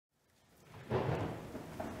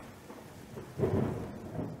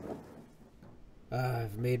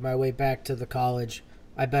I've made my way back to the college.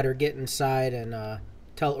 I better get inside and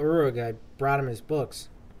tell Urug I brought him his books.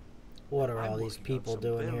 What are all these people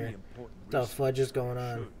doing here? What the fudge is going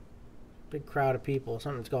on? Big crowd of people.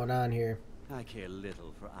 Something's going on here. I care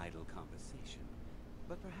little for idle conversation,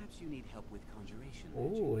 but perhaps you need help with conjuration.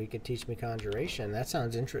 Ooh, he could teach me conjuration. That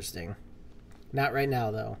sounds interesting. Not right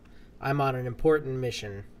now, though. I'm on an important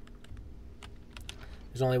mission.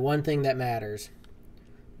 There's only one thing that matters.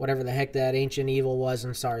 Whatever the heck that ancient evil was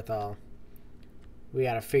in Sarthal. We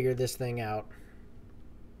gotta figure this thing out.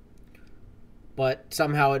 But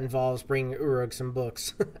somehow it involves bringing Urug some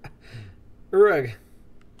books. Urug,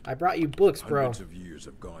 I brought you books, bro. Hundreds of years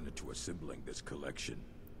have gone into assembling this collection.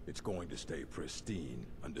 It's going to stay pristine,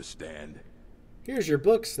 understand? Here's your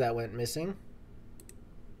books that went missing.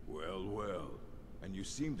 Well, well. And you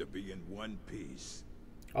seem to be in one piece.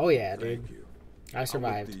 Oh yeah, dude. Thank you. I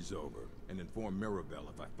survived. I'll look these over and inform Mirabelle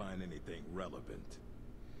if I find anything relevant.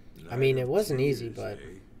 I mean, it wasn't Night of easy, Tears, but...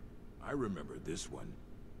 eh? I remember this one.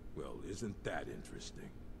 Well, isn't that interesting?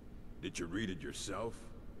 Did you read it yourself?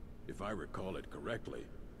 If I recall it correctly,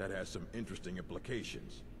 that has some interesting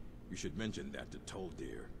implications. You should mention that to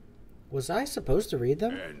Toldir. Was I supposed to read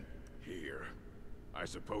them? And here. I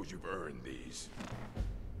suppose you've earned these.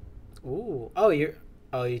 Ooh. Oh,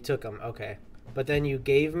 you took them. Okay. But then you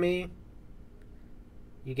gave me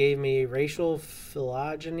racial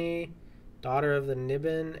phylogeny, daughter of the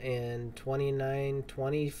Nibbin, and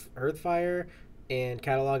 2920 Earthfire, and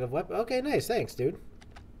catalog of weapons. Okay, nice. Thanks, dude.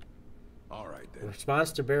 All right, then.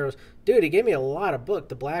 Response to Barrows. Dude, he gave me a lot of book.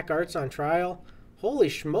 The Black Arts on Trial. Holy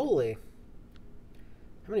schmoly.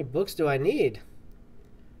 How many books do I need?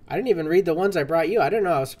 I didn't even read the ones I brought you. I didn't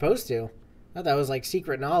know I was supposed to. I thought that was like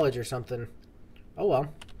secret knowledge or something. Oh,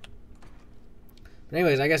 well. But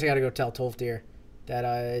anyways, I guess I gotta go tell Tolfdir that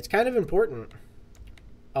it's kind of important.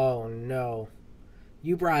 Oh, no.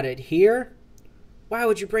 You brought it here? Why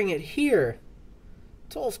would you bring it here?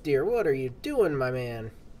 Tolfdir, what are you doing, my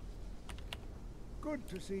man? Good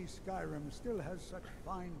to see Skyrim still has such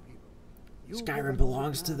fine people. Skyrim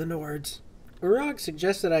belongs to the Nords. Urag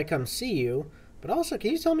suggested I come see you, but also,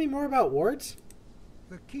 can you tell me more about wards?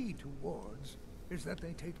 The key to wards is that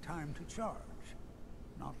they take time to charge.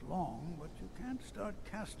 Not long, but you can't start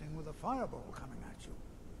casting with a fireball coming at you.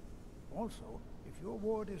 Also, if your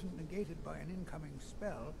ward isn't negated by an incoming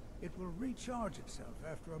spell, it will recharge itself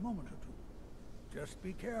after a moment or two. Just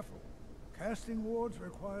be careful. Casting wards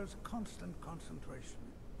requires constant concentration,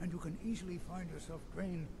 and you can easily find yourself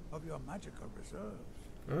drained of your magical reserves.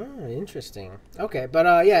 Oh, interesting. Okay,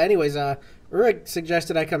 but yeah, anyways, Urag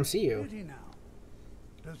suggested I come see you. Did he now?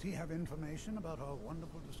 Does he have information about our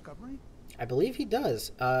wonderful discovery? I believe he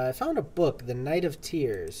does. I found a book, The Night of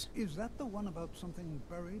Tears. Is that the one about something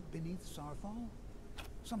buried beneath Sarthal?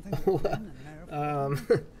 Something that's been in there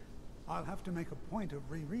for I'll have to make a point of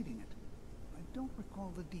rereading it. I don't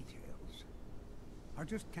recall the details. I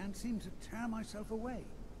just can't seem to tear myself away.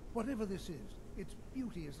 Whatever this is, its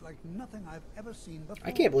beauty is like nothing I've ever seen before.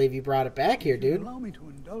 I can't believe you brought it back here, dude. Allow me to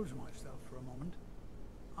indulge myself for a moment.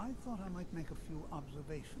 I thought I might make a few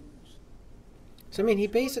observations. So, I mean, he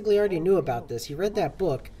basically already knew about this. He read that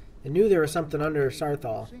book and knew there was something under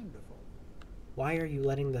Sarthal. Why are you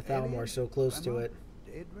letting the Thalmor so close to it?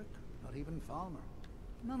 Daedric, not even Falmer.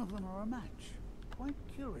 None of them are a match. Quite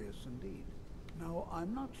curious indeed. Now,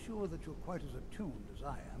 I'm not sure that you're quite as attuned as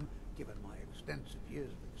I am, given my extensive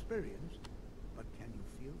years of experience, but can you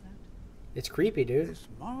feel that? It's creepy, dude. This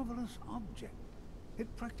marvelous object,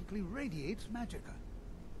 it practically radiates magicka.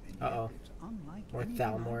 And yet it's unlike anything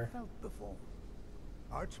I've felt before.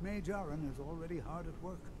 Archmage Aaron is already hard at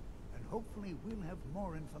work, and hopefully we'll have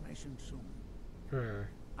more information soon.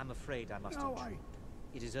 I'm afraid I must intrude.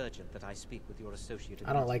 It is urgent that I speak with your associate.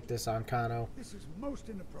 I don't like this on Kano. This is most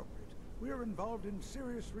inappropriate. We're involved in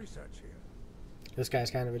serious research here. This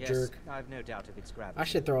guy's kind of a jerk. I've no doubt of its gravity. I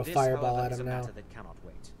should throw a fireball at him now. Matter that cannot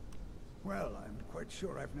wait. Well, I'm quite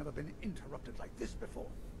sure I've never been interrupted like this before.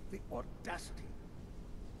 The audacity.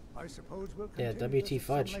 I suppose we'll continue WT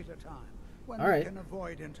fudge. Some later time, when all right. we can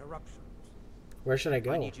avoid interruptions. Where should I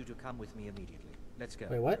go? I need you to come with me immediately. Let's go.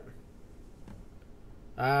 Wait, what?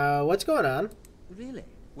 What's going on? Really?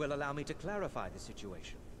 Well, allow me to clarify the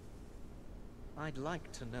situation. I'd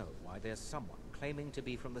like to know why there's someone claiming to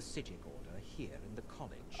be from the Psijic Order here in the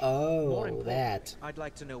college. Oh, that. I'd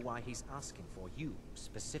like to know why he's asking for you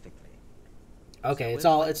specifically. Okay,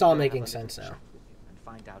 so it's all making sense now. And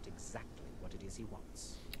find out exactly what it is he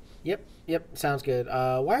wants. Yep, sounds good.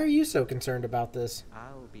 Why are you so concerned about this?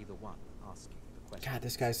 I'll be the one asking the question. God,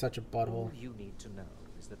 this guy's such a butthole. All you need to know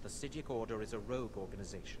is that the Psijic Order is a rogue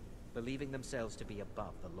organization, believing themselves to be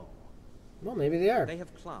above the law. Well, maybe they are. They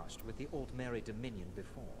have clashed with the Altmeri Dominion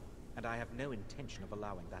before, and I have no intention of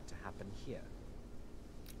allowing that to happen here.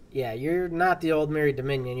 Yeah, you're not the Altmeri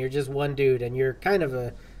Dominion. You're just one dude, and you're kind of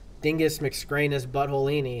a dingus McScranus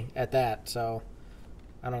buttholeini at that. So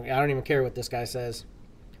I don't even care what this guy says.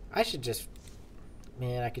 I should just,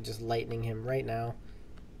 man, I could just lightning him right now.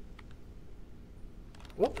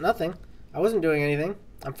 Whoop, nothing. I wasn't doing anything.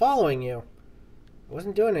 I'm following you. I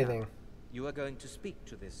wasn't doing anything. You are going to speak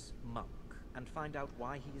to this monk and find out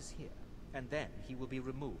why he is here, and then he will be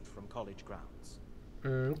removed from college grounds.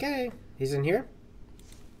 Okay. He's in here?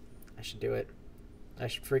 I should do it. I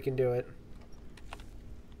should freaking do it.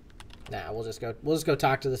 Nah, we'll just go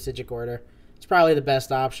talk to the Psijic Order. It's probably the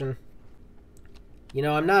best option. You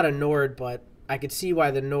know, I'm not a Nord, but I could see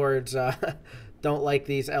why the Nords don't like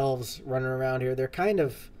these elves running around here. They're kind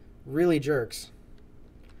of really jerks.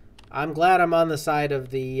 I'm glad I'm on the side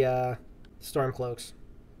of the Stormcloaks.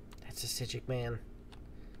 That's a Psijic man.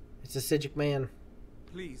 It's a Psijic man.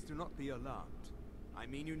 Please do not be alarmed. I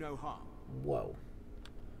mean you no harm. Whoa.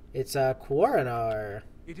 It's Quarrenar.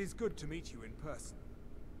 It is good to meet you in person.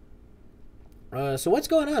 So what's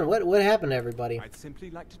going on? What happened to everybody? I'd simply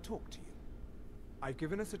like to talk to you. I've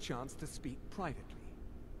given us a chance to speak privately,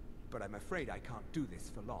 but I'm afraid I can't do this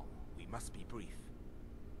for long. We must be brief.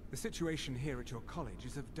 The situation here at your college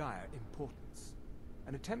is of dire importance,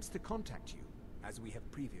 and attempts to contact you, as we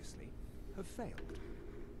have previously, have failed.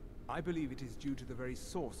 I believe it is due to the very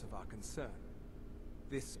source of our concern.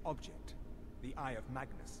 This object, the Eye of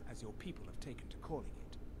Magnus, as your people have taken to calling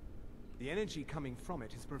it. The energy coming from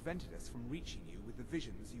it has prevented us from reaching you with the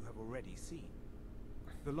visions you have already seen.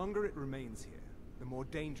 The longer it remains here, the more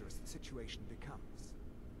dangerous the situation becomes.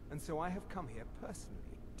 And so I have come here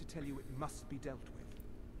personally to tell you it must be dealt with.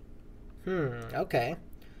 Okay.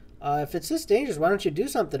 If it's this dangerous, why don't you do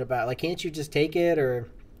something about it? Like, can't you just take it? Or,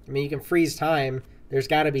 I mean, you can freeze time. There's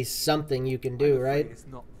got to be something you can do, right? It's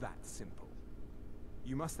not that simple.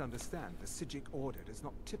 You must understand the Psijic Order does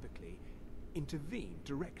not typically intervene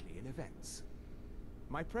directly in events.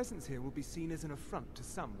 My presence here will be seen as an affront to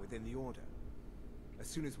some within the Order. As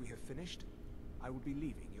soon as we have finished, I will be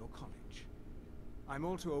leaving your college. I'm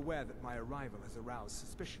all too aware that my arrival has aroused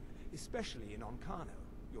suspicion, especially in Oncano,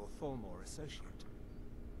 your Thalmor associate.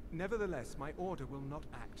 Nevertheless, my order will not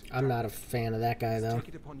act. I'm not a fan of that guy, though. Take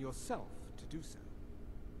it upon yourself to do so.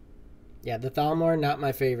 Yeah, the Thalmor, not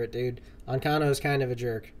my favorite, dude. Oncano's kind of a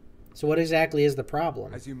jerk. So what exactly is the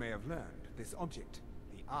problem? As you may have learned, this object,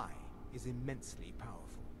 the Eye, is immensely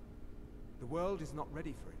powerful. The world is not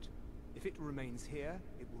ready for it. If it remains here,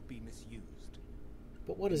 it will be misused.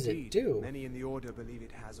 But what does Indeed, it do? Many in the Order believe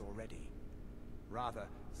it has already. Rather,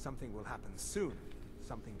 something will happen soon,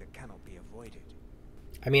 something that cannot be avoided.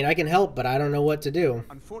 I mean, I can help, but I don't know what to do.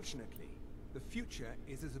 Unfortunately, the future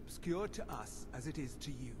is as obscure to us as it is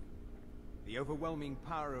to you. The overwhelming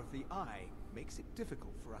power of the Eye makes it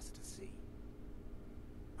difficult for us to see.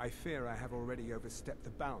 I fear I have already overstepped the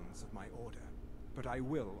bounds of my order, but I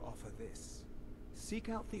will offer this. Seek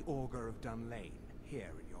out the Augur of Dunlane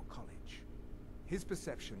here in your college. His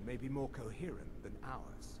perception may be more coherent than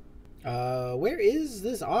ours. Where is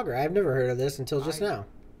this Augur? I've never heard of this until just now.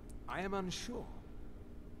 I am unsure.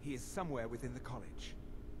 He is somewhere within the college.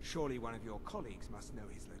 Surely one of your colleagues must know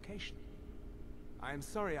his location. I am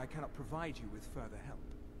sorry I cannot provide you with further help,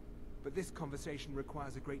 but this conversation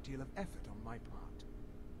requires a great deal of effort on my part.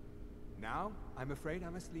 Now, I'm afraid I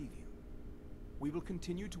must leave you. We will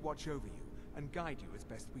continue to watch over you and guide you as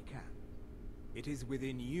best we can. It is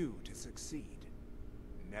within you to succeed.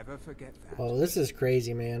 Never forget that. Well, this is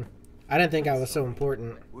crazy, man. I didn't think I was so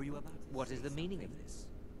important. Were you about to What say is the meaning of something? this?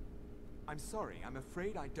 I'm sorry, I'm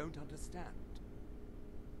afraid I don't understand.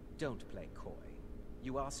 Don't play coy.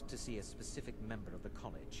 You asked to see a specific member of the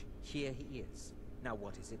college. Here he is. Now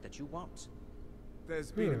what is it that you want?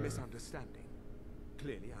 There's been a misunderstanding.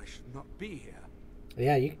 Clearly, I should not be here.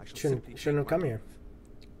 Yeah, you I shall shouldn't simply have take come my here.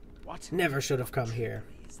 leave. What? Never should have come here.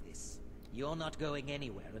 Is this? You're not going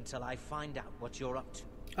anywhere until I find out what you're up to.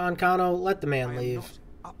 Oncano, let the man I am leave.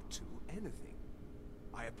 not up to anything.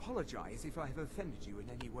 I apologize if I have offended you in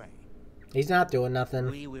any way. He's not doing nothing.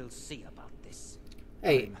 We will see about this.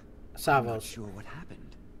 Hey, I'm not Savos. sure what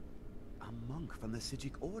happened. A monk from the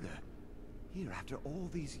Psijic Order. Here after all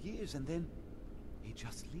these years, and then he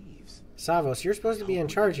just leaves. Savos, you're supposed to be in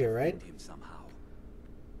charge here, right? Find him somehow.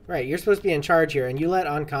 Right, you're supposed to be in charge here, and you let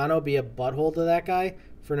Oncano be a butthole to that guy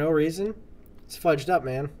for no reason? It's fudged up,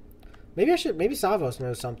 man. Maybe Savos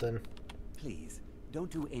knows something. Please,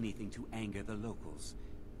 don't do anything to anger the locals.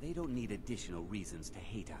 They don't need additional reasons to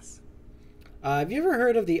hate us. Have you ever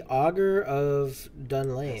heard of the Augur of Has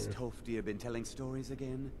Dunlane? Tolfdir been telling stories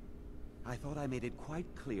again? I thought I made it quite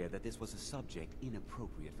clear that this was a subject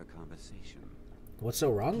inappropriate for conversation. What's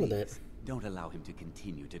so wrong with it? Please, don't allow him to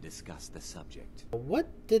continue to discuss the subject. What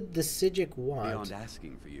did the Sijic want? Beyond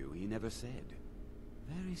asking for you, he never said.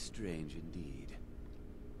 Very strange indeed.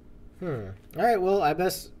 Alright, well, I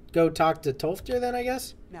best go talk to Tolfdir then, I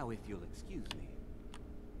guess? Now, if you'll excuse me.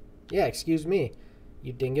 Yeah, excuse me,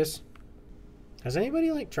 you dingus. Has anybody,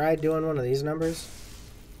 like, tried doing one of these numbers?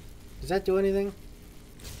 Does that do anything?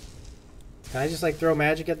 Can I just, like, throw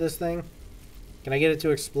magic at this thing? Can I get it to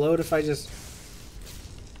explode if I just...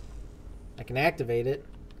 I can activate it.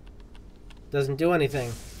 Doesn't do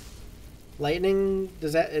anything. Lightning,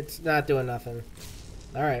 does that... It's not doing nothing.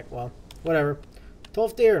 Alright, well, whatever.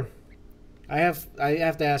 Tolfdir, I have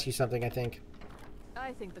to ask you something, I think.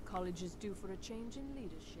 I think the college is due for a change in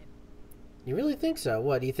leadership. You really think so?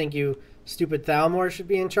 What, do you think you stupid Thalmor should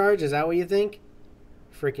be in charge? Is that what you think?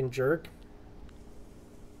 Freaking jerk.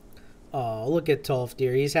 Oh, look at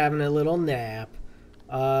Tolfdir. He's having a little nap.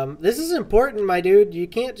 This is important, my dude. You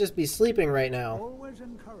can't just be sleeping right now. Always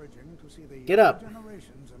encouraging to see the Get younger up.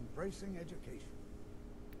 generations embracing education.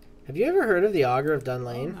 Have you ever heard of the Augur of Oh,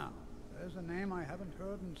 Dunlane? now, there's a name I haven't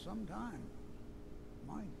heard in some time.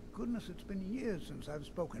 My goodness, it's been years since I've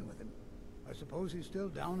spoken with him. I suppose he's still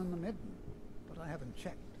down in the Midden, but I haven't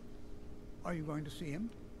checked. Are you going to see him?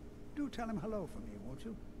 Do tell him hello for me, won't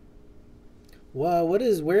you? Whoa, where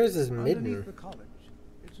is this Underneath midden? the college.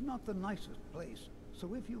 It's not the nicest place,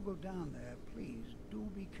 so if you go down there, please do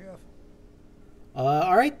be careful.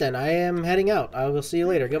 Alright then, I am heading out. I will see you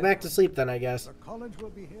later. Go back to sleep then, I guess. The college will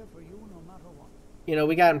be here for you no matter what. You know,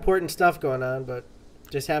 we got important stuff going on, but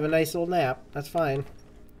just have a nice little nap. That's fine.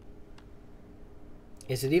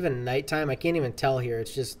 Is it even nighttime? I can't even tell here.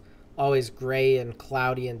 It's just always gray and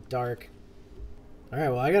cloudy and dark. Alright,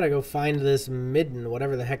 well, I gotta go find this midden,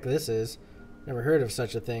 whatever the heck this is. Never heard of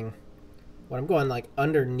such a thing. What, I'm going, like,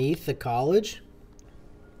 underneath the college?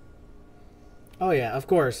 Oh, yeah, of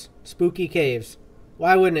course. Spooky caves.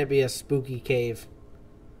 Why wouldn't it be a spooky cave?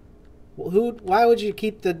 Well, why would you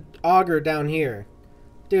keep the augur down here?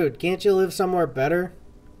 Dude, can't you live somewhere better?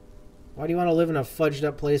 Why do you want to live in a fudged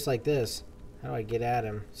up place like this? How do I get at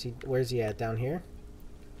him? See, where's he at? Down here?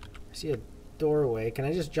 I see a doorway. Can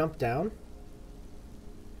I just jump down?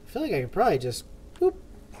 I feel like I could probably just... Whoop.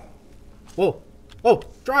 Whoa. Oh,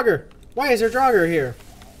 Draugr! Why is there Draugr here?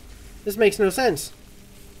 This makes no sense.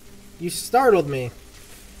 You startled me.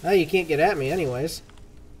 Ah, you can't get at me anyways.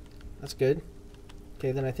 That's good.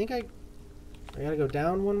 Okay, then I think I gotta go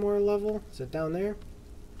down one more level. Is it down there?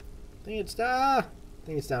 I think it's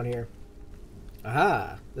down here.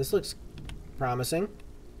 Aha! This looks promising.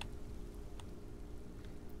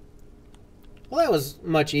 Well, that was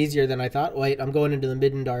much easier than I thought. Wait, I'm going into the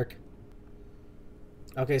Midden Dark.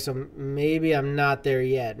 Okay, so maybe I'm not there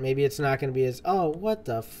yet. Maybe it's not going to be as... Oh, what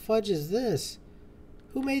the fudge is this?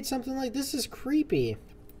 Who made something like this? Is creepy.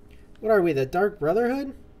 What are we, the Dark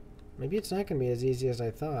Brotherhood? Maybe it's not going to be as easy as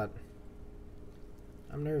I thought.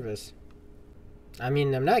 I'm nervous. I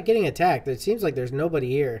mean, I'm not getting attacked. It seems like there's nobody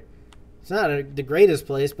here. It's not the greatest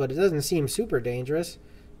place, but it doesn't seem super dangerous.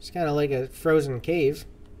 It's kind of like a frozen cave.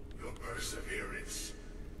 Your perseverance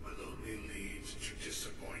will only lead to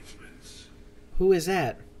disappointments. Who is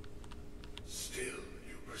that? Still,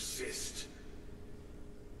 you persist.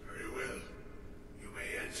 Very well. You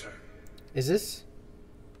may enter. Is this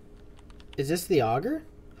the augur?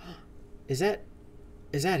 Is that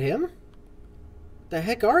him? The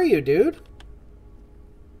heck are you, dude?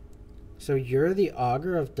 So you're the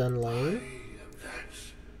augur of I Dunlane? am that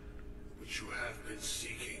which you have been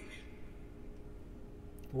seeking.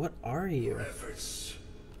 What are you? Your efforts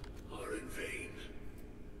are in vain.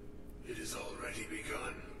 It has already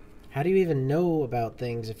begun. How do you even know about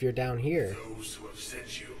things if you're down here? Those who have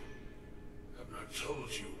sent you have not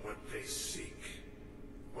told you what they seek.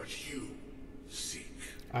 What you seek.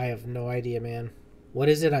 I have no idea, man. What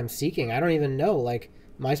is it I'm seeking? I don't even know. Like,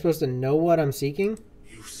 am I supposed to know what I'm seeking?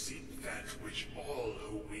 You seek that which all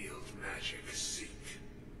who wield magic seek.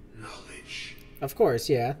 Knowledge. Of course,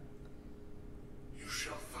 yeah. You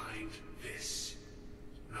shall find this.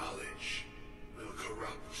 Knowledge will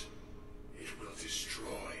corrupt. It will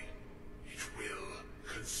destroy. It will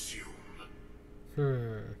consume.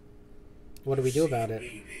 What do we do about Seek it?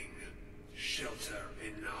 Meaning, shelter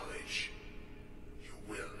in knowledge. You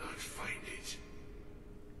will not find it.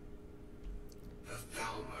 The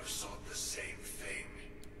Thalmor sought the same thing,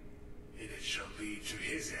 and it shall lead to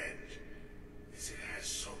his end, as it has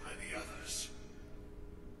so many others.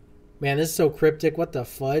 Man, this is so cryptic. What the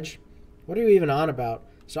fudge? What are you even on about?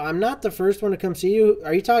 So I'm not the first one to come see you.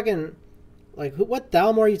 Are you talking, like, what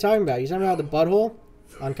Thalmor are you talking about? You talking about the butthole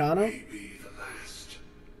on Kano? Maybe the last.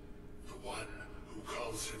 The one who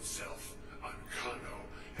calls himself Ankano.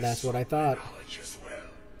 That's what I thought. Knowledge as well.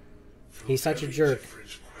 He's such a Very jerk.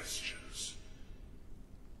 different questions.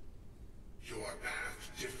 Your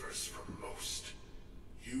path differs from most.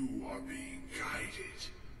 You are being guided,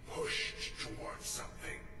 pushed towards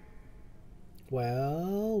something.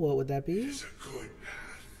 Well, what would that It be? is a good path,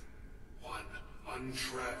 one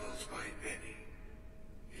untraveled by many.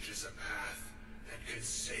 It is a path that can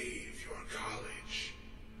save your college.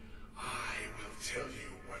 I will tell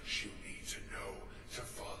you what you need to know to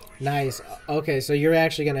follow it. Nice. further. Okay, so you're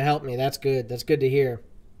actually going to help me. That's good. That's good to hear.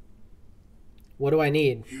 What do I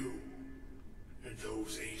need? You and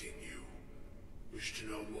those aiding you wish to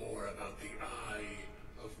know more about the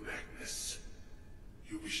Eye of Magnus.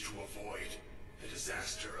 You wish to avoid the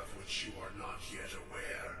disaster of which you are not yet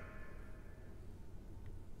aware.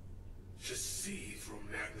 To see through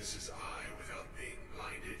Magnus's eye without being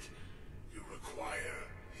blinded, you require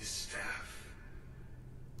his staff.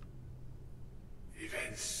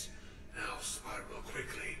 Events now spiral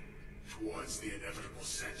quickly towards the inevitable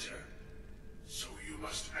center. So you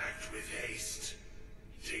must act with haste.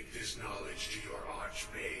 Take this knowledge to your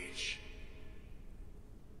archmage.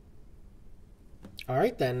 All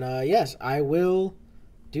right, then. Yes, I will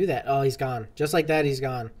do that. Oh, he's gone. Just like that, he's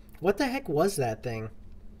gone. What the heck was that thing?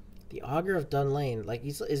 The Augur of Dunlane. Like,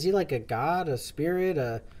 is he like a god, a spirit?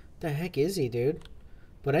 The heck is he, dude?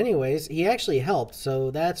 But anyways, he actually helped, so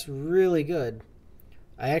that's really good.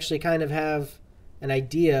 I actually kind of have an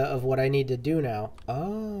idea of what I need to do now.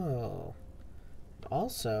 Oh.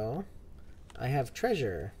 Also, I have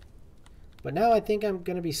treasure. But now I think I'm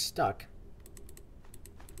going to be stuck.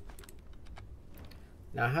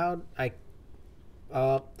 Now how I...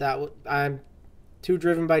 I'm too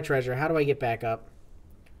driven by treasure. How do I get back up?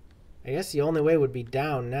 I guess the only way would be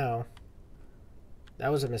down now.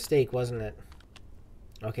 That was a mistake, wasn't it?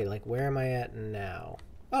 Okay, like, where am I at now?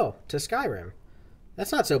 Oh, to Skyrim.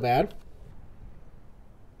 That's not so bad.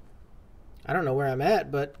 I don't know where I'm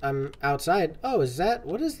at, but I'm outside. Oh, is that...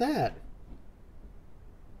 What is that?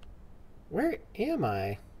 Where am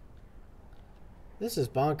I? This is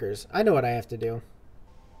bonkers. I know what I have to do.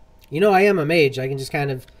 You know, I am a mage. I can just kind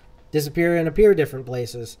of disappear and appear different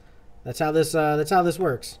places. That's how this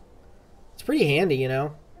works. It's pretty handy, you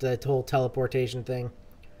know, the whole teleportation thing.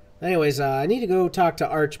 Anyways, I need to go talk to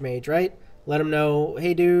Archmage, right? Let him know,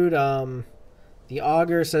 hey, dude, the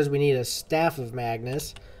Augur says we need a Staff of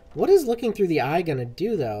Magnus. What is looking through the eye gonna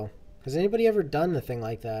do, though? Has anybody ever done the thing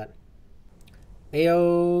like that?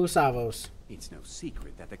 Ayo Savos. It's no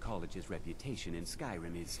secret that the college's reputation in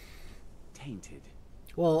Skyrim is tainted.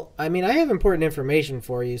 Well, I mean, I have important information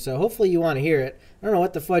for you, so hopefully you want to hear it. I don't know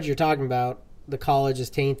what the fudge you're talking about. The college is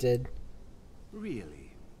tainted.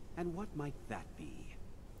 Really? And what might that be?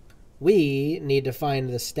 We need to find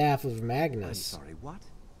the Staff of I'm Magnus. sorry, what?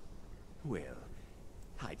 Well,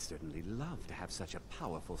 I'd certainly love to have such a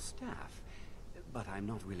powerful staff, but I'm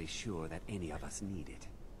not really sure that any of us need it.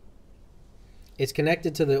 It's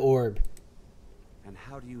connected to the orb. And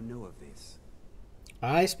how do you know of this?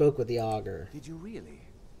 I spoke with the Augur. Did you really?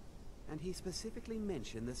 And he specifically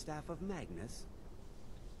mentioned the Staff of Magnus?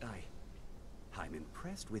 I'm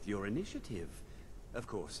impressed with your initiative. Of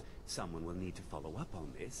course, someone will need to follow up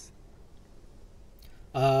on this.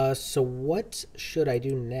 So what should I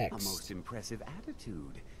do A next? most impressive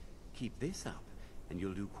attitude. Keep this up, and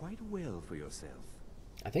you'll do quite well for yourself.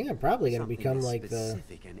 I think I'm probably going to Something become as like the...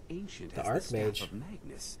 specific and ancient the as the Archmage. Staff of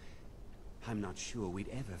Magnus. I'm not sure we'd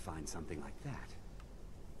ever find something like that.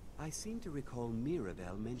 I seem to recall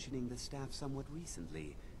Mirabelle mentioning the staff somewhat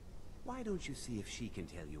recently. Why don't you see if she can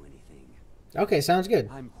tell you anything? Okay, sounds good.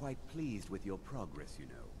 I'm quite pleased with your progress, you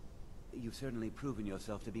know. You've certainly proven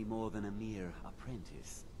yourself to be more than a mere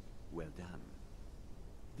apprentice. Well done.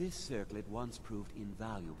 This circlet once proved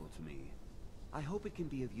invaluable to me. I hope it can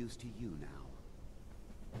be of use to you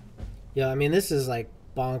now. Yeah, I mean, this is like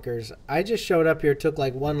bonkers. I just showed up here, took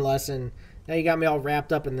like one lesson. Now you got me all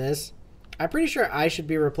wrapped up in this. I'm pretty sure I should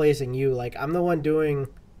be replacing you. Like, I'm the one doing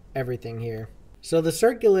everything here. So the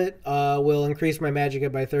circlet will increase my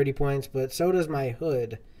magicka by 30 points, but so does my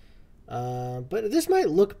hood. But this might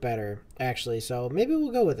look better, actually, so maybe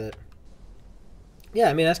we'll go with it. Yeah,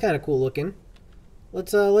 I mean, that's kind of cool looking.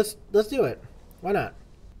 Let's do it. Why not?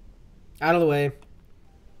 Out of the way.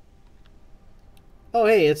 Oh,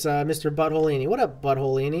 hey, it's Mr. Buttholeini. What up,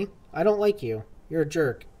 Buttholeini? I don't like you. You're a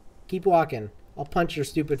jerk. Keep walking. I'll punch your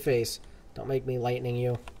stupid face. Don't make me lightning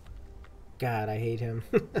you. God, I hate him.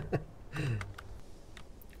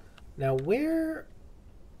 Now, where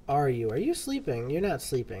are you? Are you sleeping? You're not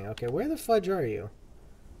sleeping. Okay, where the fudge are you?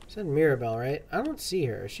 It said Mirabelle, right? I don't see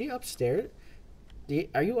her. Is she upstairs?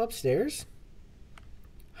 Are you upstairs?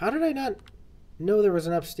 How did I not know there was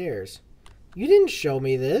an upstairs? You didn't show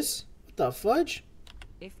me this. What the fudge?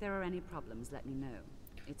 If there are any problems, let me know.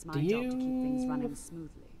 It's my job to keep things running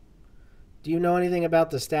smoothly. Do you know anything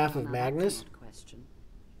about the Staff Well, of now Magnus? that's an odd question.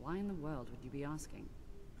 Why in the world would you be asking?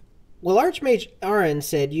 Well, Archmage Aaron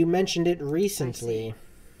said you mentioned it I recently. see.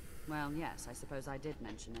 Well, yes, I suppose I did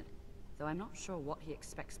mention it, though I'm not sure what he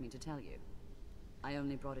expects me to tell you. I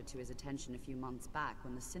only brought it to his attention a few months back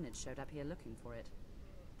when the Synod showed up here looking for it.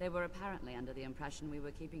 They were apparently under the impression we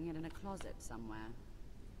were keeping it in a closet somewhere.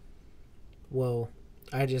 Whoa.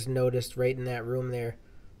 I just noticed right in that room there.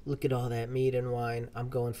 Look at all that meat and wine. I'm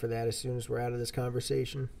going for that as soon as we're out of this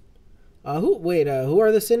conversation. Who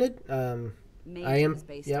are the Synod? I am.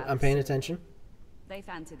 Yeah, I'm paying attention. They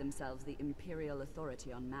fancy themselves the imperial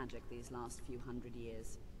authority on magic these last few hundred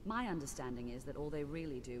years. My understanding is that all they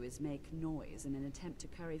really do is make noise in an attempt to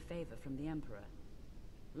curry favor from the Emperor.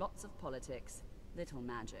 Lots of politics, little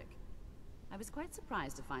magic. I was quite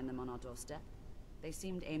surprised to find them on our doorstep. They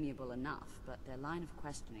seemed amiable enough, but their line of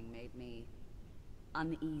questioning made me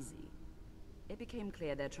uneasy. It became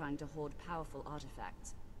clear they're trying to hoard powerful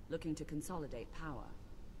artifacts, looking to consolidate power.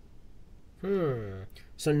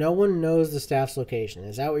 So no one knows the staff's location.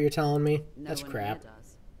 Is that what you're telling me? No That's one crap. here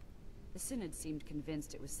does. The Synod seemed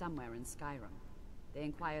convinced it was somewhere in Skyrim. They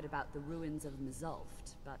inquired about the ruins of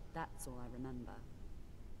Mzulft, but that's all I remember.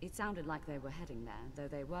 It sounded like they were heading there, though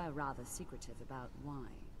they were rather secretive about why.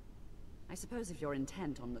 I suppose if you're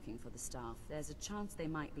intent on looking for the staff, there's a chance they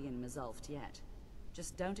might be in Mzulft yet.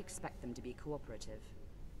 Just don't expect them to be cooperative.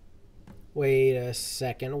 Wait a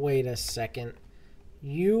second.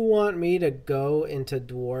 You want me to go into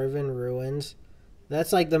Dwarven ruins?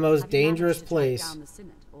 That's like the most dangerous place. Down the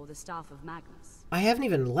Synod or the staff of Magnus? I haven't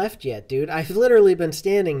even left yet, dude. I've literally been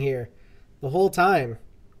standing here the whole time.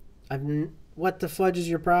 What the fudge is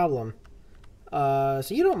your problem? So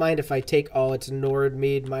you don't mind if I take... Oh, it's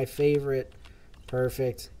Nordmead, my favorite.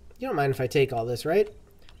 Perfect. You don't mind if I take all this, right?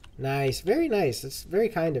 Nice. Very nice. It's very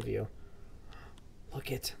kind of you.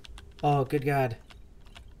 Look it. Oh, good God.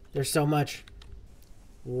 There's so much.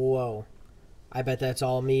 Whoa. I bet that's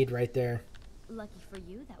all mead right there. Lucky for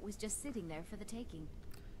you, that was just sitting there for the taking.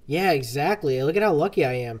 Yeah, exactly. Look at how lucky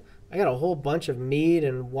I am. I got a whole bunch of mead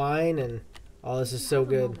and wine and... Oh, this is so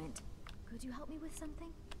good. Could you help me with something?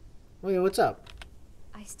 Wait, what's up?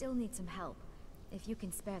 I still need some help, if you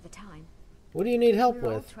can spare the time. What do you need help We're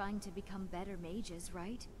all with? trying to become better mages,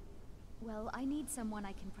 right? Well, I need someone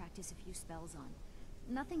I can practice a few spells on.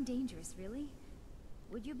 Nothing dangerous, really.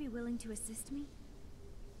 Would you be willing to assist me?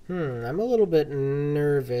 I'm a little bit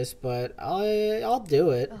nervous, but I'll do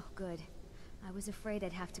it. Oh, good. I was afraid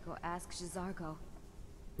I'd have to go ask J'zargo.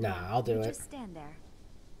 Nah, I'll do it. Just stand there.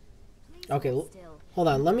 Please Okay, hold still. hold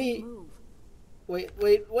on. Let Don't me... move. Wait.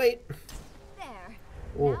 There.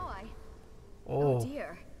 Oh. Now I... Oh. Oh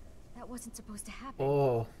dear. That wasn't supposed to happen.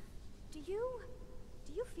 Oh. Do you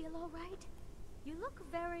feel all right? You look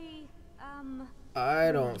very,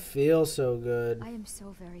 I don't feel so good. I am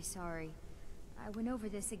so very sorry. I went over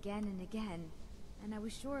this again and again, and I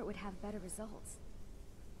was sure it would have better results.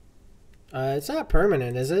 It's not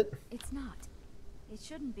permanent, is it? It's not. It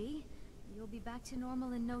shouldn't be. You'll be back to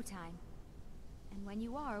normal in no time. And when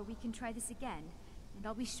you are, we can try this again, and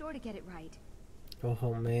I'll be sure to get it right.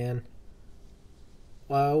 Oh, man.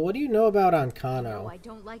 What do you know about Ancano? No, I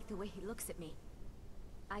don't like the way he looks at me.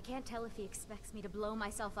 I can't tell if he expects me to blow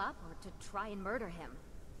myself up or to try and murder him.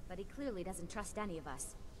 But he clearly doesn't trust any of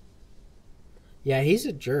us. Yeah, he's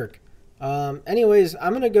a jerk. Anyways,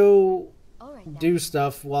 I'm gonna go Right, do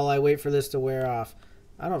stuff while I wait for this to wear off.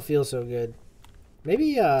 I don't feel so good.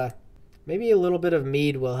 Maybe a little bit of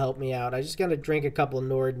mead will help me out. I just gotta drink a couple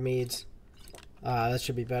Nord meads. That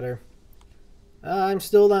should be better. I'm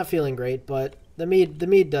still not feeling great, but the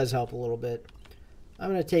mead does help a little bit. I'm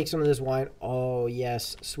gonna take some of this wine. Oh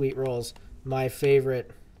yes, sweet rolls, my favorite.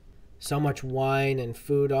 So much wine and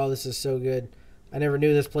food. Oh, this is so good. I never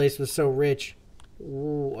knew this place was so rich.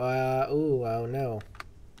 Ooh, oh no.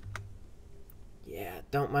 Yeah,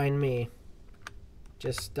 don't mind me.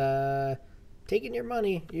 Just taking your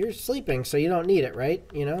money. You're sleeping, so you don't need it, right?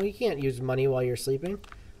 You know, you can't use money while you're sleeping.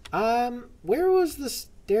 Where was the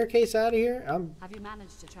staircase out of here? Have you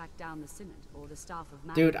managed to track down the Synod or the staff of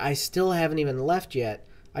Magnus? Dude, I still haven't even left yet.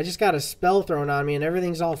 I just got a spell thrown on me and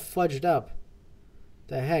everything's all fudged up.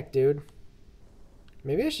 The heck, dude?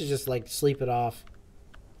 Maybe I should just, like, sleep it off.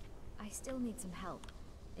 I still need some help,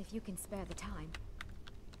 if you can spare the time.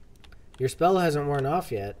 Your spell hasn't worn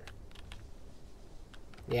off yet.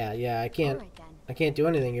 Yeah, I can't. All right, then. I can't do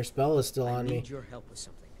anything. Your spell is still I on me. need your help with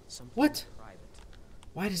something. Something What? private.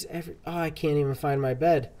 Why does Oh, I can't even find my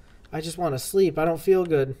bed. I just want to sleep. I don't feel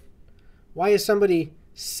good. Why is somebody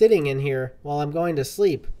sitting in here while I'm going to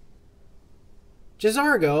sleep?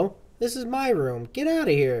 Jazargo, this is my room. Get out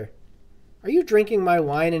of here. Are you drinking my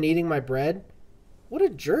wine and eating my bread? What a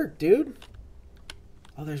jerk, dude.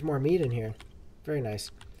 Oh, there's more meat in here. Very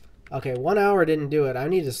nice. Okay, 1 hour didn't do it. I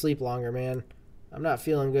need to sleep longer, man. I'm not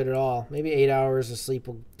feeling good at all. Maybe 8 hours of sleep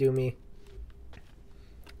will do me.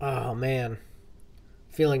 Oh, man.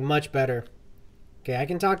 Feeling much better. Okay, I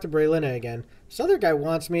can talk to Braylina again. This other guy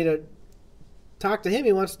wants me to talk to him.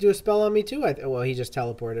 He wants to do a spell on me, too. Well, he just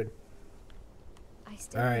teleported. I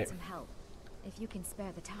still need some help. If you can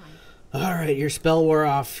spare the time. All right, your spell wore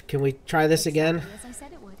off. Can we try this again? As I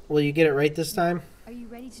said it would. Will you get it right this time? Are you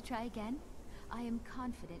ready to try again? I am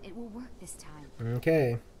confident it will work this time.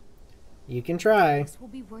 Okay. You can try. This will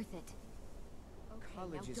be worth it. Okay,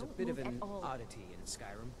 College now is a don't bit of move an at all. oddity in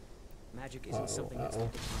Skyrim. Magic isn't something that's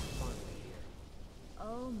looked upon fondly here.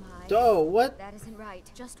 Oh my. Oh, what? That isn't right.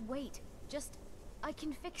 Just wait. I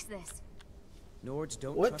can fix this. Nords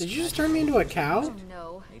don't What? trust Did you just magic. turn me into a cow? Oh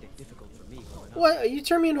no. Made it difficult for me growing up. What? You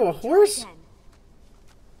turned me into a horse? Again.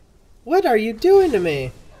 What are you doing to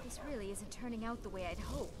me? This really isn't turning out the way I'd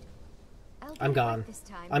hoped. I'll get I'm it gone. right this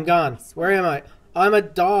time. I'm gone. I swear. Where am I? I'm a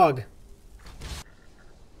dog.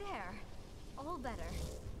 There. All better.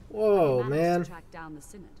 Whoa, Managed man. to track down the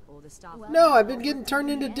Synod or the staff. Well, No, I've been getting turned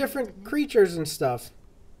into different creatures and stuff.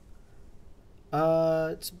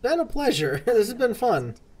 It's been a pleasure. This has been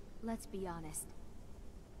fun. Let's be honest.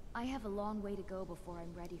 I have a long way to go before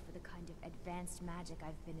I'm ready for the kind of advanced magic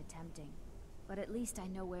I've been attempting. But at least I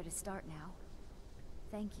know where to start now.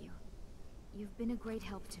 Thank you. You've been a great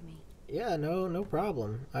help to me. Yeah, no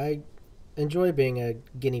problem. I enjoy being a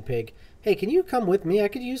guinea pig. Hey, can you come with me? I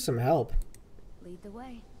could use some help. Lead the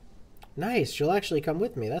way. Nice. She'll actually come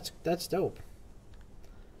with me. That's dope.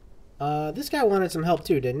 This guy wanted some help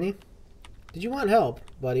too, didn't he? Did you want help,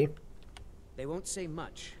 buddy? They won't say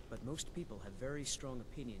much, but most people have very strong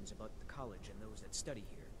opinions about the college and those that study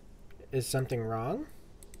here. Is something wrong?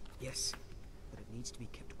 Yes, but it needs to be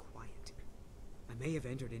kept quiet. I may have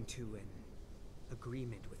entered into an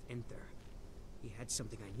agreement with Enther. He had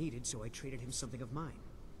something I needed, so I traded him something of mine.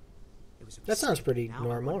 It was a That sounds mistake. pretty Now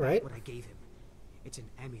normal, I want back right? what I gave him. It's an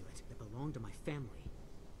amulet that belonged to my family,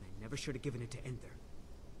 and I never should have given it to Enther.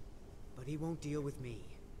 But he won't deal with me.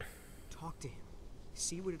 Talk to him.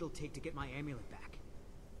 See what it'll take to get my amulet back.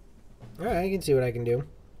 Alright, I can see what I can do.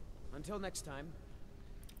 Until next time.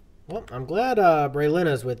 Well, I'm glad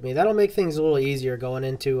Braylina's with me. That'll make things a little easier going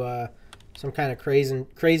into some kind of crazy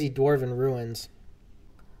dwarven ruins.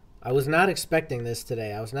 I was not expecting this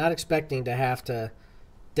today. I was not expecting to have to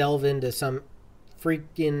delve into some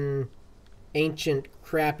freaking ancient,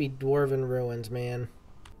 crappy dwarven ruins, man.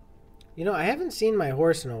 You know, I haven't seen my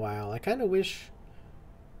horse in a while. I kind of wish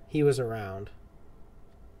he was around.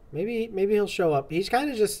 Maybe he'll show up. He's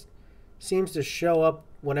kind of just seems to show up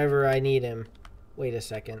whenever I need him. Wait a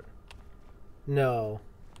second. No.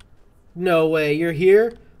 No way. You're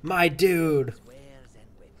here? My dude.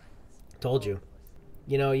 Told you.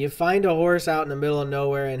 You know, you find a horse out in the middle of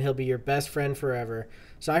nowhere and he'll be your best friend forever.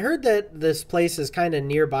 So I heard that this place is kind of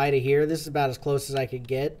nearby to here. This is about as close as I could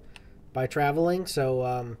get by traveling.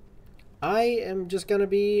 So I am just going to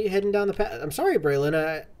be heading down the path. I'm sorry,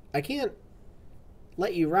 Braylin. I can't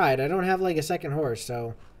let you ride. I don't have like a second horse,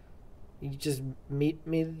 so you just meet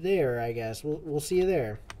me there, I guess. We'll see you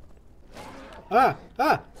there.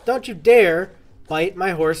 Don't you dare bite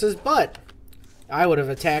my horse's butt. I would have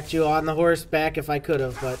attacked you on the horse back if I could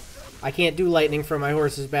have, but I can't do lightning from my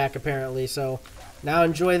horse's back apparently, so now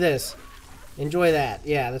enjoy this. Enjoy that.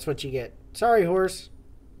 Yeah, that's what you get. Sorry, horse.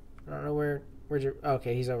 I don't know where's your...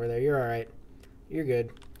 Okay, he's over there. You're alright. You're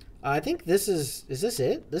good. I think this is this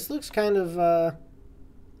it? This looks kind of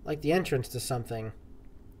like the entrance to something.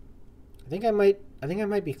 I think I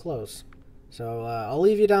might be close. So I'll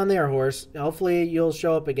leave you down there, horse. Hopefully you'll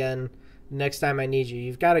show up again next time I need you.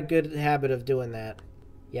 You've got a good habit of doing that.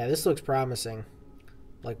 Yeah, this looks promising.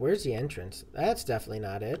 Like, where's the entrance? That's definitely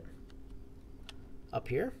not it. Up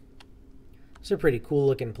here? It's a pretty cool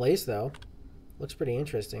looking place, though. Looks pretty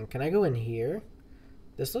interesting. Can I go in here?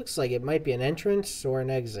 This looks like it might be an entrance or an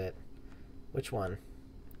exit. Which one?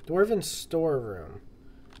 Dwarven storeroom.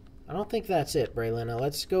 I don't think that's it, Braylina.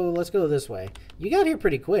 Let's go this way. You got here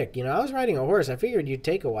pretty quick. You know, I was riding a horse. I figured you'd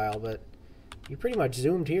take a while, but you pretty much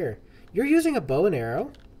zoomed here. You're using a bow and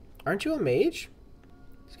arrow? Aren't you a mage?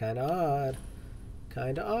 It's kind of odd.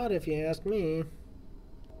 Kind of odd if you ask me.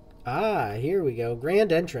 Ah, here we go.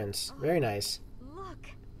 Grand entrance. Very nice. Look.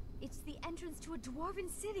 entrance to a dwarven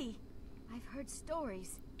city. I've heard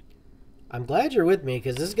stories. I'm glad you're with me,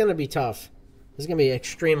 because this is going to be tough. This is going to be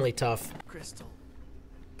extremely tough. Crystal.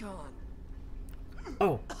 Gone.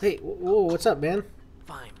 Oh, hey, whoa, what's up, man?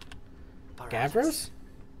 Fine. Gavros?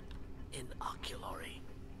 Inoculary.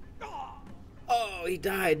 Oh, he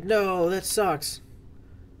died. No, that sucks.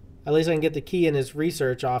 At least I can get the key in his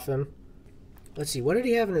research off him. Let's see, what did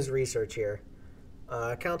he have in his research here?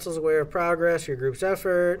 Council's aware of progress, your group's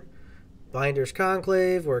effort. Binders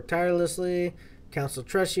Conclave, work tirelessly. Council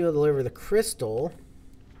trusts you to deliver the crystal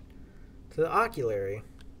to the oculary.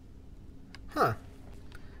 Huh.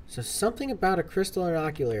 So something about a crystal and an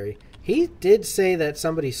oculary. He did say that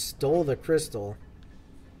somebody stole the crystal.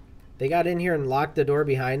 They got in here and locked the door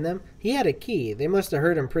behind them. He had a key. They must have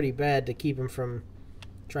hurt him pretty bad to keep him from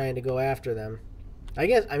trying to go after them. I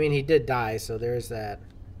guess, I mean, he did die, so there's that.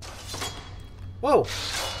 Whoa!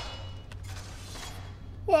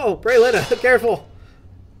 Whoa, Brayletta, careful!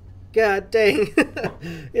 God dang.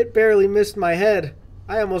 It barely missed my head.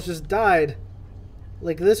 I almost just died.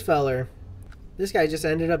 Like this feller. This guy just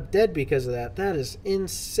ended up dead because of that. That is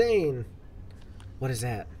insane. What is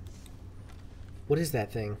that? What is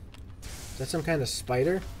that thing? Is that some kind of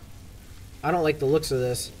spider? I don't like the looks of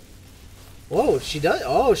this. Whoa, she does.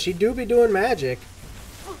 Oh, she do be doing magic.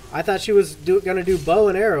 I thought she was gonna do bow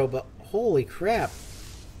and arrow, but holy crap.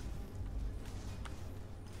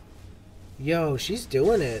 Yo, she's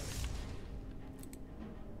doing it.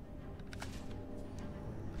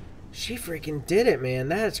 She freaking did it, man.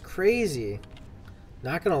 That's crazy.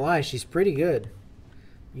 Not gonna lie, she's pretty good.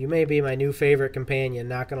 You may be my new favorite companion,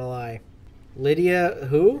 not gonna lie. Lydia,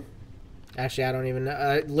 who? Actually, I don't even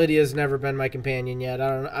know. Lydia's never been my companion yet.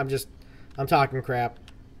 I'm talking crap.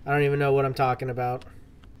 I don't even know what I'm talking about.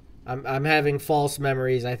 I'm having false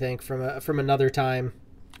memories, I think, from another time.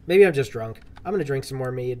 Maybe I'm just drunk. I'm gonna drink some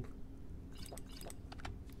more mead.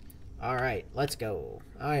 Alright, let's go.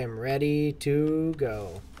 I am ready to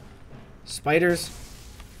go. Spiders.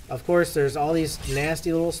 Of course, there's all these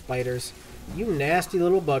nasty little spiders. You nasty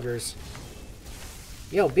little buggers.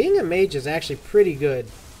 Yo, being a mage is actually pretty good.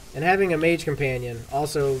 And having a mage companion,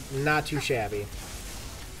 also not too shabby.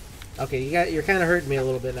 Okay, you're kind of hurting me a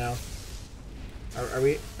little bit now. Are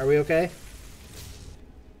we okay?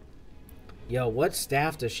 Yo, what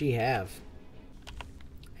staff does she have?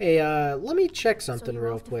 Hey, let me check something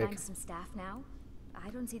real quick. Find some staff now? I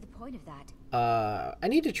don't see the point of that. I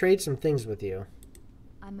need to trade some things with you.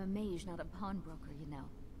 I'm a mage, not a pawnbroker, you know.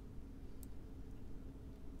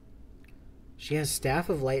 She has Staff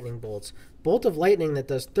of Lightning Bolts. Bolt of Lightning that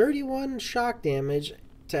does 31 shock damage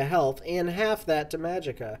to health and half that to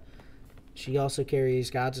magicka. She also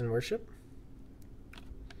carries Gods in Worship.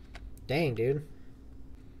 Dang, dude.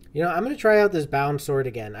 You know, I'm going to try out this bound sword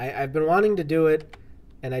again. I've been wanting to do it,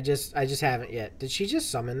 and I just haven't yet. Did she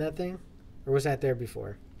just summon that thing? Or was that there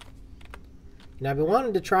before? You know, I've been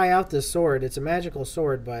wanting to try out this sword. It's a magical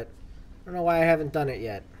sword, but I don't know why I haven't done it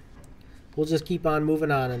yet. We'll just keep on moving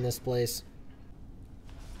on in this place.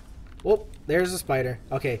 Whoop, there's a spider.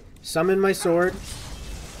 Okay, summon my sword.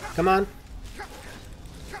 Come on.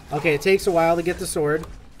 Okay, it takes a while to get the sword,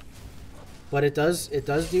 but it does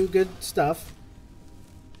do good stuff.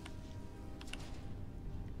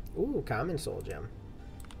 Ooh, common soul gem.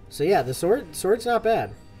 So yeah, the sword's not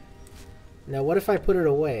bad. Now what if I put it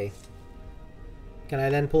away? Can I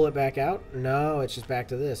then pull it back out? No, it's just back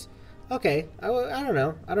to this. Okay, I don't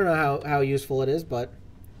know. I don't know how useful it is, but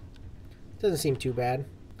it doesn't seem too bad.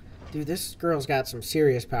 Dude, this girl's got some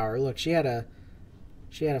serious power. Look, she had a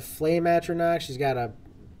flame atronach. She's got a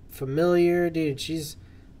familiar. Dude, she's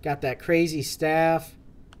got that crazy staff.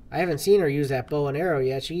 I haven't seen her use that bow and arrow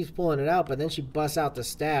yet. She keeps pulling it out, but then she busts out the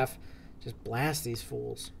staff. Just blast these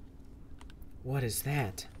fools. What is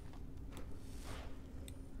that?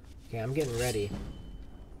 Okay, I'm getting ready.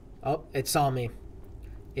 Oh, it saw me.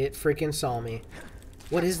 It freaking saw me.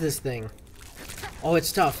 What is this thing? Oh,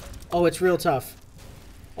 it's tough. Oh, it's real tough.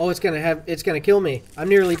 Oh, it's gonna kill me. I'm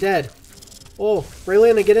nearly dead. Oh,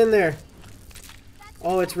 Braylina, get in there.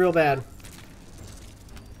 Oh, it's real bad.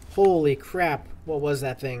 Holy crap. What was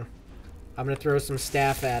that thing? I'm gonna throw some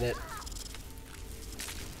staff at it.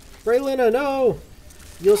 Braylina, no!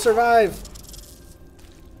 You'll survive.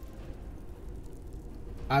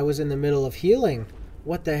 I was in the middle of healing.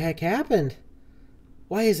 What the heck happened?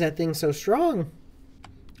 Why is that thing so strong?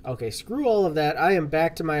 Okay, screw all of that. I am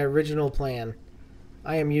back to my original plan.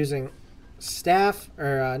 I am using staff,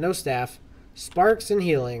 or no staff, sparks and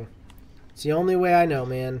healing. It's the only way I know,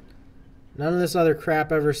 man. None of this other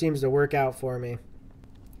crap ever seems to work out for me.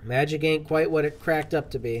 Magic ain't quite what it cracked up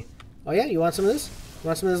to be. Oh yeah, you want some of this? You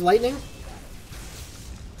want some of this lightning?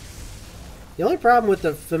 The only problem with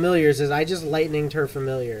the familiars is I just lightninged her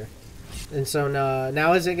familiar. And so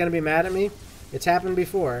now is it going to be mad at me? It's happened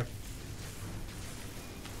before.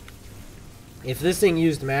 If this thing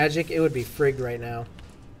used magic, it would be frigged right now.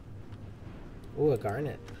 Ooh, a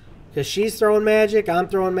garnet. Because she's throwing magic, I'm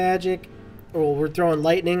throwing magic. Well, we're throwing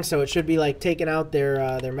lightning, so it should be like taking out their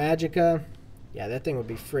magicka. Yeah, that thing would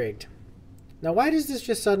be frigged. Now, why does this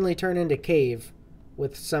just suddenly turn into cave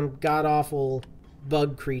with some god-awful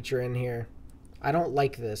bug creature in here? I don't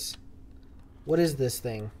like this. What is this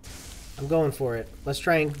thing? I'm going for it. Let's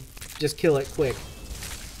try and just kill it quick.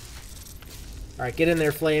 Alright, get in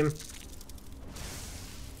there, Flame.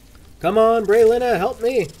 Come on, Braylina, help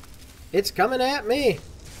me. It's coming at me.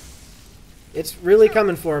 It's really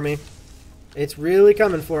coming for me. It's really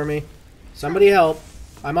coming for me. Somebody help.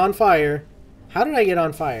 I'm on fire. How did I get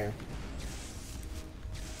on fire?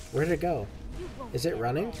 Where did it go? Is it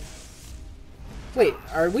running? Wait,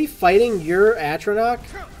 are we fighting your Atronach?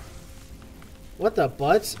 What the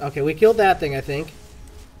butts? Okay, we killed that thing, I think.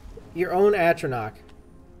 Your own Atronach.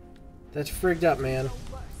 That's frigged up, man.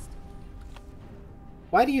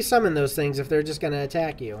 Why do you summon those things if they're just gonna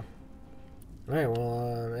attack you? Alright,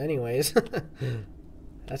 well, anyways.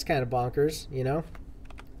 That's kind of bonkers, you know?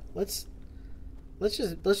 Let's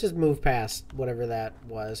just move past whatever that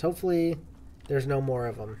was. Hopefully there's no more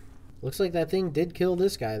of them. Looks like that thing did kill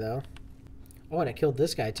this guy, though. Oh, and it killed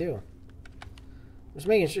this guy, too. Just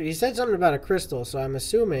making sure. He said something about a crystal, so I'm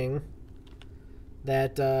assuming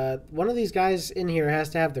that one of these guys in here has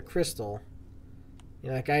to have the crystal. You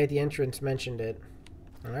know, that guy at the entrance mentioned it.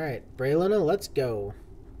 Alright, Braylina, let's go.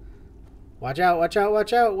 Watch out, watch out,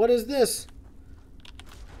 watch out. What is this?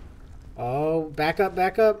 Oh, back up,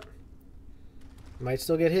 back up. Might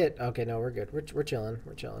still get hit. Okay, no, we're good. We're chilling.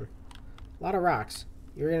 We're chilling. A lot of rocks.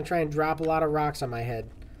 You're going to try and drop a lot of rocks on my head.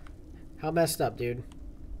 How messed up, dude.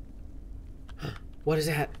 What is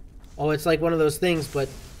that? Oh, it's like one of those things, but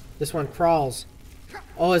this one crawls.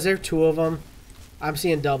 Oh, is there two of them? I'm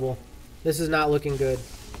seeing double. This is not looking good.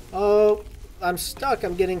 Oh, I'm stuck.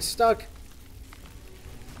 I'm getting stuck.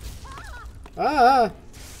 Ah!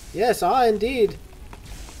 Yes, indeed.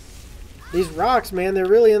 These rocks, man, they're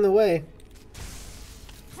really in the way.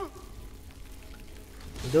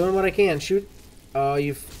 I'm doing what I can. Shoot. Oh,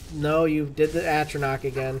 you did the Atronach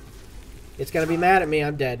again. It's gonna be mad at me.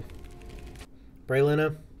 I'm dead.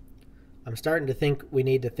 Braylina, I'm starting to think we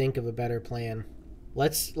need to think of a better plan.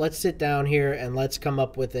 Let's sit down here and let's come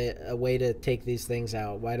up with a way to take these things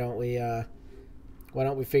out. Why don't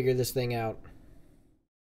we figure this thing out?